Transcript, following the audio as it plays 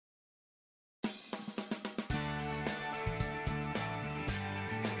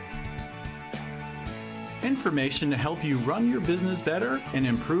Information to help you run your business better and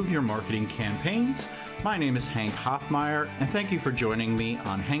improve your marketing campaigns. My name is Hank Hoffmeyer, and thank you for joining me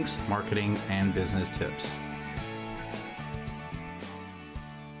on Hank's Marketing and Business Tips.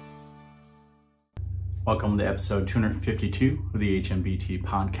 Welcome to episode 252 of the Hmbt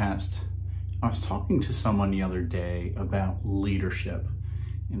podcast. I was talking to someone the other day about leadership.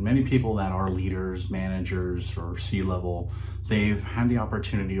 And many people that are leaders, managers, or C-level, they've had the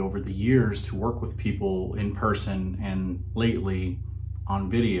opportunity over the years to work with people in person and lately on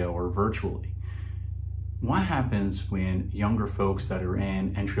video or virtually. What happens when younger folks that are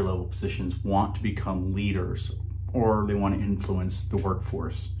in entry-level positions want to become leaders or they want to influence the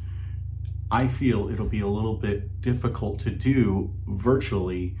workforce? I feel it'll be a little bit difficult to do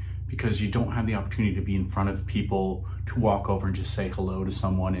virtually because you don't have the opportunity to be in front of people, to walk over and just say hello to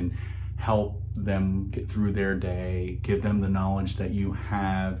someone and help them get through their day, give them the knowledge that you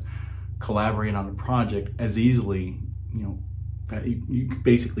have, collaborate on a project as easily, that you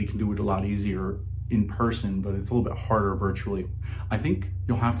basically can do it a lot easier in person, but it's a little bit harder virtually. I think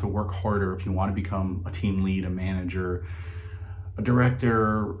you'll have to work harder if you want to become a team lead, a manager, a director,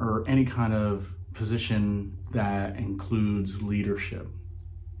 or any kind of position that includes leadership.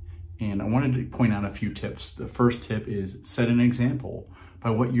 And I wanted to point out a few tips. The first tip is set an example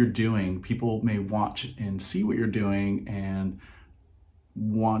by what you're doing. People may watch and see what you're doing and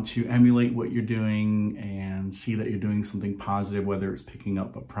want to emulate what you're doing and see that you're doing something positive, whether it's picking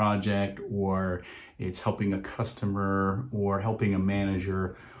up a project or it's helping a customer or helping a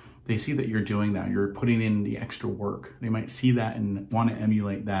manager. They see that you're doing that, you're putting in the extra work. They might see that and want to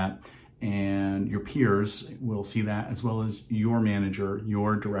emulate that. And your peers will see that, as well as your manager,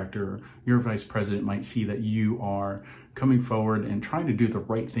 your director, your vice president might see that you are coming forward and trying to do the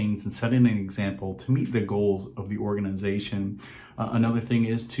right things and setting an example to meet the goals of the organization. Another thing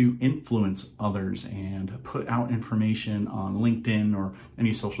is to influence others and put out information on LinkedIn or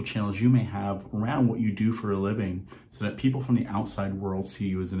any social channels you may have around what you do for a living so that people from the outside world see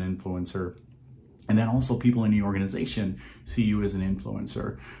you as an influencer. And then also people in the organization see you as an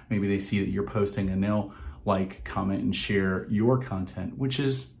influencer. Maybe they see that you're posting and they'll like, comment, and share your content, which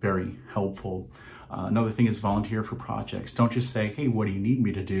is very helpful. Another thing is volunteer for projects. Don't just say, hey, what do you need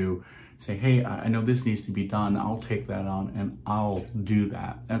me to do? Say, hey, I know this needs to be done. I'll take that on and I'll do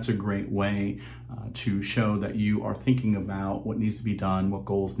that. That's a great way to show that you are thinking about what needs to be done, what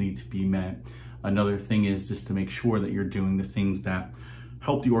goals need to be met. Another thing is just to make sure that you're doing the things that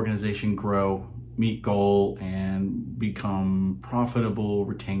help the organization grow, meet goal, and become profitable,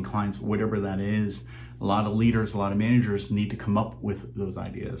 retain clients, whatever that is. A lot of leaders, a lot of managers need to come up with those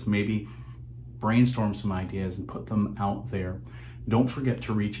ideas. Maybe brainstorm some ideas and put them out there. Don't forget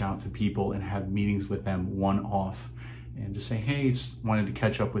to reach out to people and have meetings with them one-off and just say, hey, just wanted to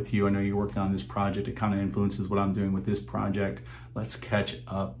catch up with you. I know you're working on this project. It kind of influences what I'm doing with this project. Let's catch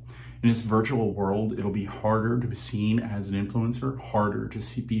up. In this virtual world, it'll be harder to be seen as an influencer, harder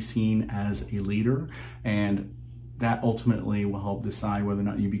to be seen as a leader, and that ultimately will help decide whether or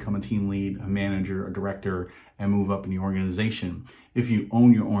not you become a team lead, a manager, a director, and move up in the organization. If you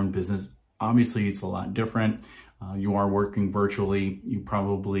own your own business, obviously it's a lot different. You are working virtually. You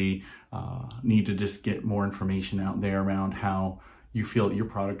probably need to just get more information out there around how you feel that your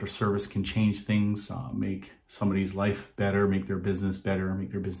product or service can change things, make somebody's life better, make their business better,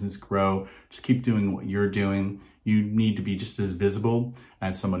 make their business grow. Just keep doing what you're doing. You need to be just as visible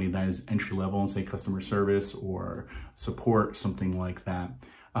as somebody that is entry level in, say, customer service or support, something like that.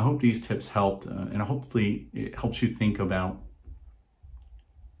 I hope these tips helped, and hopefully it helps you think about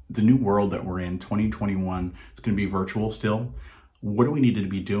the new world that we're in, 2021. It's going to be virtual still. What do we need to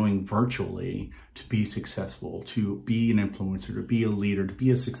be doing virtually to be successful, to be an influencer, to be a leader, to be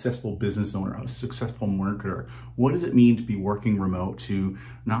a successful business owner, a successful marketer? What does it mean to be working remote, to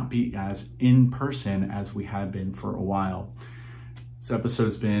not be as in person as we have been for a while? This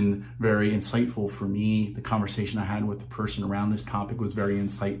episode's been very insightful for me. The conversation I had with the person around this topic was very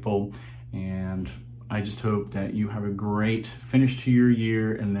insightful, and I just hope that you have a great finish to your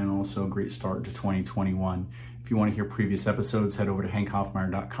year and then also a great start to 2021. If you want to hear previous episodes, head over to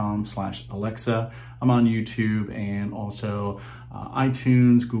hankhoffmeyer.com/Alexa. I'm on YouTube and also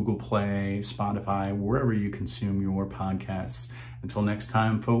iTunes, Google Play, Spotify, wherever you consume your podcasts. Until next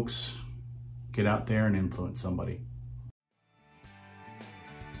time, folks, get out there and influence somebody.